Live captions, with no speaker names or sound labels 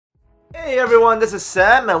Hey everyone, this is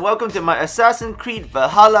Sam and welcome to my Assassin's Creed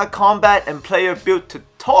Valhalla combat and player build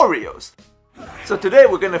tutorials. So today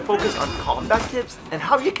we're going to focus on combat tips and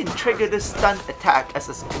how you can trigger this stun attack as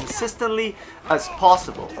consistently as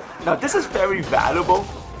possible. Now this is very valuable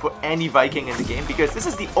for any Viking in the game because this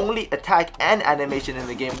is the only attack and animation in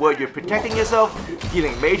the game where you're protecting yourself,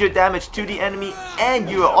 dealing major damage to the enemy, and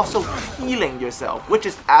you are also healing yourself, which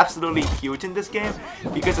is absolutely huge in this game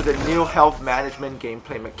because of the new health management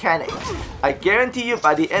gameplay mechanic. I guarantee you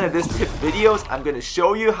by the end of this tip videos, I'm going to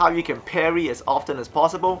show you how you can parry as often as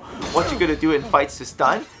possible, what you're going to do in fights to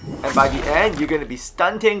stun, and by the end you're going to be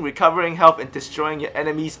stunting, recovering health, and destroying your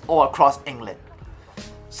enemies all across England.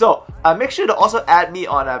 So, make sure to also add me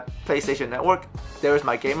on a PlayStation Network. There is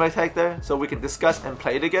my gamer tag there, so we can discuss and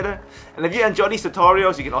play together. And if you enjoy these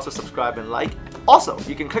tutorials, you can also subscribe and like. Also,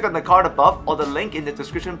 you can click on the card above or the link in the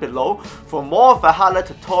description below for more Valhalla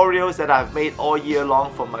tutorials that I've made all year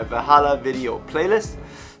long for my Valhalla video playlist.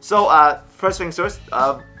 So, first things first,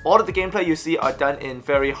 all of the gameplay you see are done in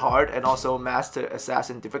very hard and also master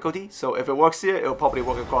assassin difficulty. So if it works here, it'll probably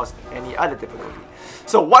work across any other difficulty.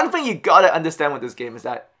 So one thing you gotta understand with this game is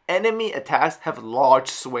that enemy attacks have large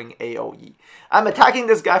swing AoE. I'm attacking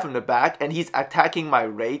this guy from the back and he's attacking my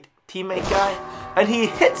raid teammate guy and he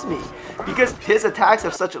hits me because his attacks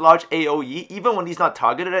have such a large AoE. Even when he's not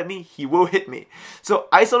targeted at me, he will hit me. So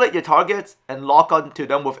isolate your targets and lock onto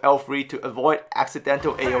them with L3 to avoid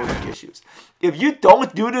accidental AoE issues. If you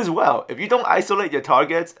don't do this well, if you don't isolate your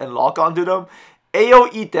targets and lock onto them,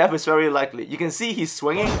 AoE death is very likely. You can see he's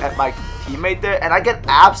swinging at my teammate there and I get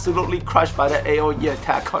absolutely crushed by that AoE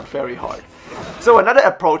attack on very hard. So another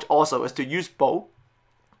approach also is to use bow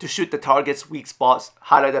to shoot the target's weak spots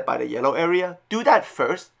highlighted by the yellow area. Do that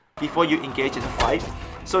first before you engage in the fight,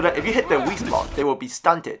 so that if you hit their weak spot, they will be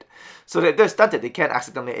stunted. So that if they're stunted, they can't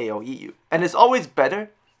accidentally AoE you. And it's always better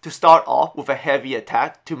to start off with a heavy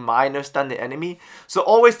attack to minor stun the enemy. So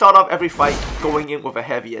always start off every fight going in with a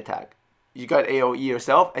heavy attack. You got AoE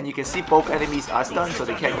yourself, and you can see both enemies are stunned so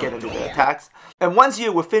they can't get into the attacks. And once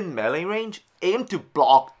you're within melee range, aim to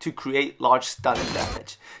block to create large stun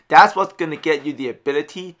damage. That's what's going to get you the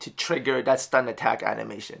ability to trigger that stun attack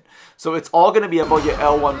animation. So it's all going to be about your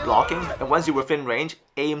L1 blocking, and once you're within range,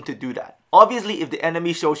 aim to do that. Obviously, if the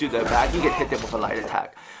enemy shows you their back, you can hit them with a light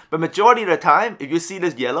attack. But majority of the time, if you see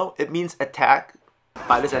this yellow, it means attack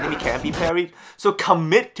by this enemy can be parried. So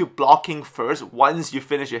commit to blocking first once you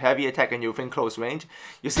finish your heavy attack and you're within close range.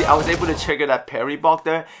 You see, I was able to trigger that parry block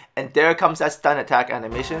there, and there comes that stun attack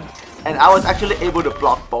animation. And I was actually able to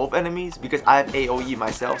block both enemies because I have AoE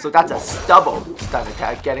myself. So that's a double stun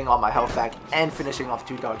attack, getting all my health back and finishing off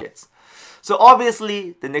 2 targets. So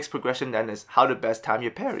obviously, the next progression then is how to best time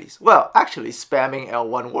your parries. Well, actually spamming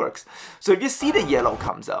L1 works. So if you see the yellow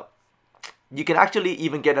comes up, you can actually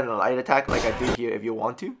even get a light attack like I did here if you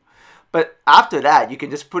want to. But after that, you can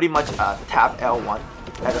just pretty much tap L1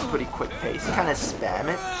 at a pretty quick pace. Kind of spam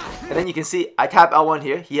it. And then you can see I tap L1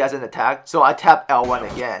 here. He has an attack. So I tap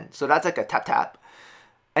L1 again. So that's like a tap tap.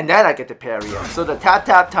 And then I get the parry up. So the tap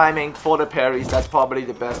tap timing for the parries, that's probably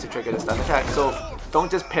the best to trigger the stun attack. So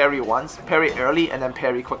don't just parry once. Parry early and then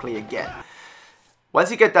parry quickly again.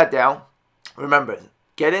 Once you get that down, remember,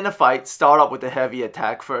 get in a fight, start up with a heavy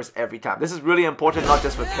attack first every time. This is really important, not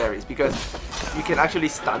just for parries, because you can actually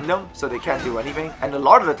stun them so they can't do anything. And a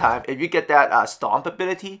lot of the time, if you get that stomp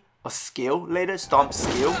ability or skill later, stomp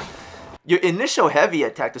skill, your initial heavy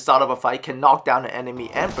attack to start off a fight can knock down an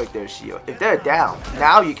enemy and break their shield. If they're down,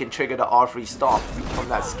 now you can trigger the R3 stomp from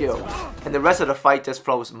that skill. And the rest of the fight just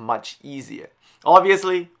flows much easier.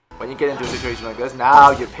 Obviously, when you get into a situation like this,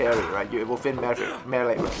 now you're parry, right? You're within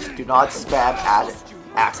melee range. Do not spam axe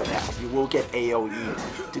attacks. You will get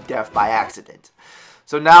AoE to death by accident.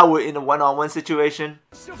 So now we're in a one-on-one situation.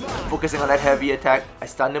 Focusing on that heavy attack. I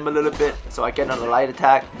stun him a little bit, so I get on a light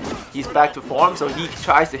attack. He's back to form, so he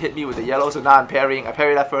tries to hit me with the yellow, so now I'm parrying. I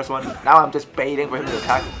parry that first one. Now I'm just baiting for him to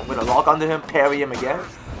attack. I'm going to lock onto him, parry him again.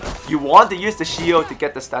 You want to use the shield to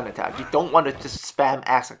get the stun attack. You don't want to just spam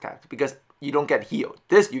axe attack because you don't get healed.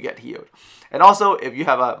 This, you get healed. And also, if you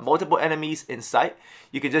have multiple enemies in sight,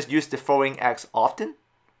 you can just use the throwing axe often.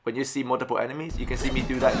 When you see multiple enemies, you can see me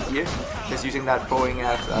do that here. Just using that throwing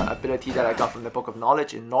axe ability that I got from the Book of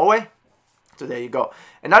Knowledge in Norway. So there you go.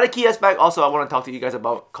 Another key aspect also I want to talk to you guys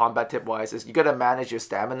about combat tip wise is you got to manage your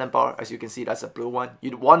stamina bar. As you can see, that's a blue one.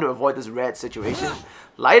 You want to avoid this red situation.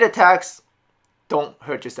 Light attacks don't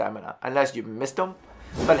hurt your stamina unless you miss them.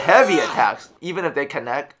 But heavy attacks, even if they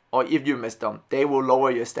connect or if you miss them, they will lower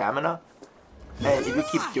your stamina. And if you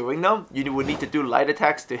keep doing them, you will need to do light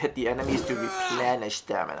attacks to hit the enemies to replenish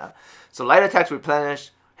stamina. So light attacks replenish,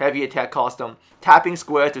 heavy attack custom. Tapping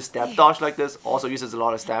square to step dodge like this also uses a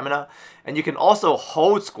lot of stamina. And you can also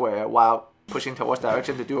hold square while pushing towards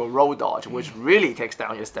direction to do a roll dodge, which really takes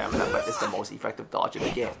down your stamina, but it's the most effective dodge in the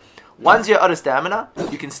game. Once you're out of stamina,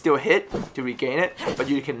 you can still hit to regain it, but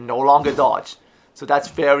you can no longer dodge. So that's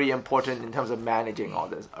very important in terms of managing all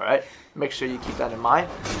this, alright? Make sure you keep that in mind.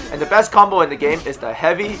 And the best combo in the game is the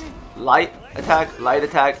heavy, light attack,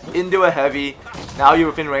 into a heavy. Now you're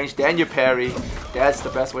within range, then you parry. That's the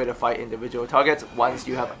best way to fight individual targets once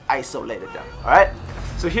you have isolated them, alright?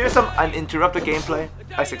 So here's some uninterrupted gameplay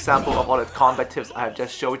as example of all the combat tips I have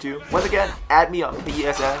just showed you. Once again, add me on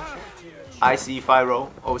PSN,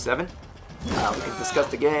 IC5007. We can discuss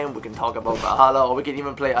the game, we can talk about Valhalla, or we can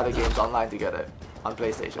even play other games online together on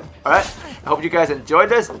PlayStation. Alright, I hope you guys enjoyed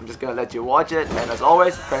this. I'm just gonna let you watch it, and as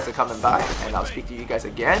always, thanks for coming by, and I'll speak to you guys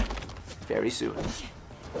again very soon.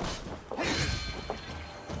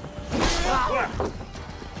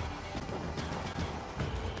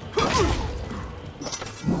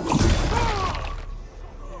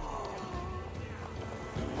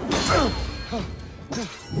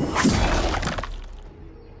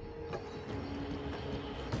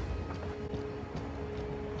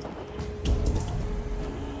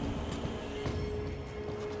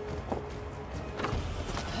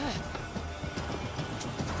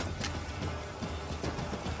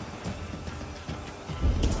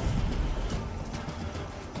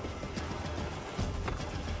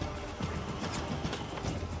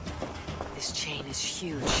 This chain is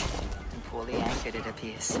huge and poorly anchored, it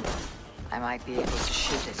appears. I might be able to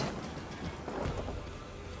shoot it.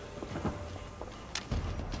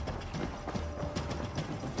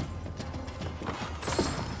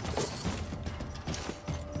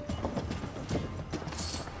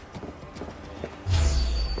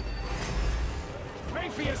 Pray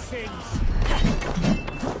for your sins!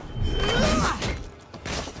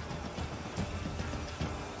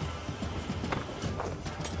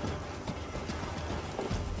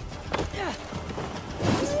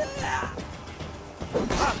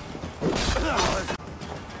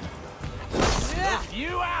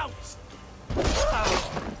 You out!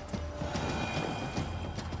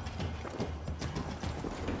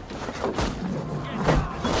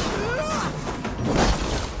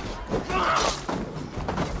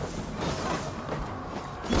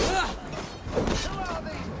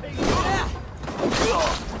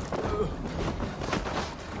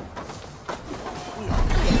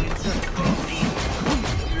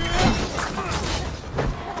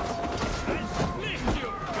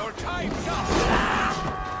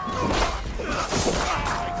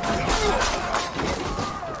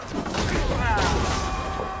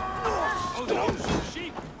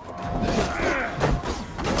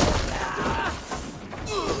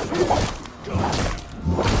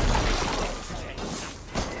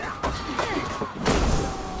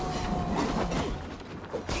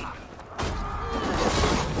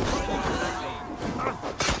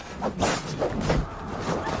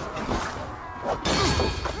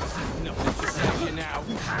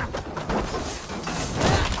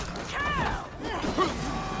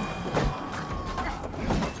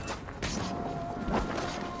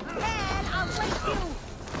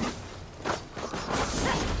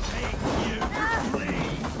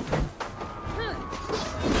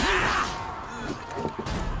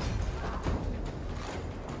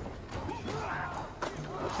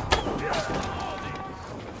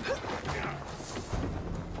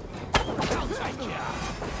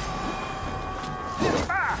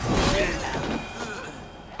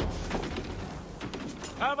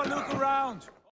 Have a look around.